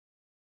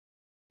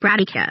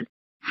Bratty Kid,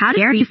 how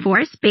dare you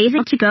force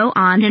Basil to go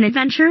on an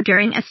adventure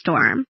during a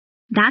storm?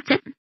 That's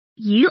it.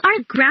 You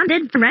are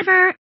grounded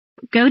forever.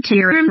 Go to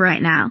your room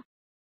right now.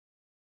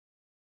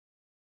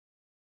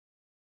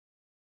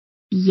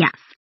 Yes,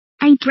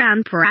 I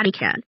drowned Bratty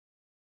Kid.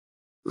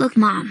 Look,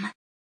 Mom.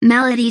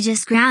 Melody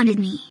just grounded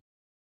me.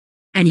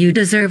 And you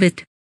deserve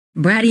it.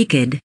 Bratty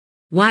Kid.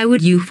 Why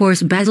would you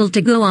force Basil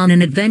to go on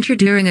an adventure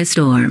during a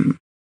storm?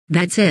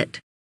 That's it.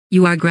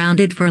 You are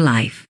grounded for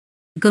life.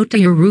 Go to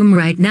your room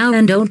right now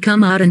and don't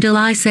come out until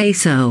I say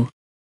so.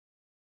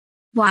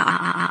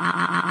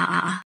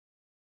 Wah.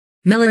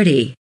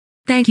 Melody.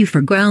 Thank you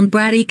for ground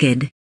Bratty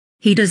Kid.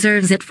 He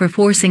deserves it for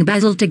forcing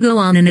Basil to go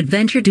on an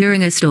adventure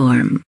during a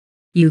storm.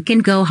 You can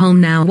go home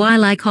now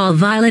while I call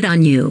Violet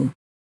on you.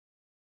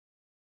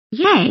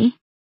 Yay!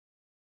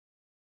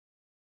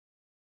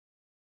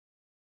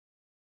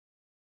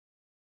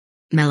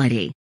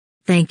 Melody.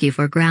 Thank you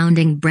for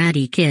grounding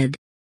Bratty Kid.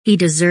 He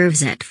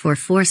deserves it for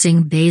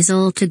forcing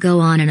Basil to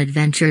go on an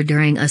adventure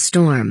during a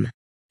storm.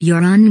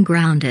 You're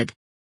ungrounded.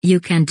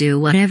 You can do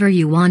whatever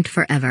you want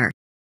forever.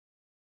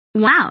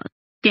 Wow,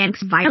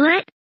 thanks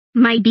Violet,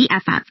 my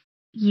BFF.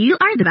 You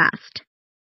are the best.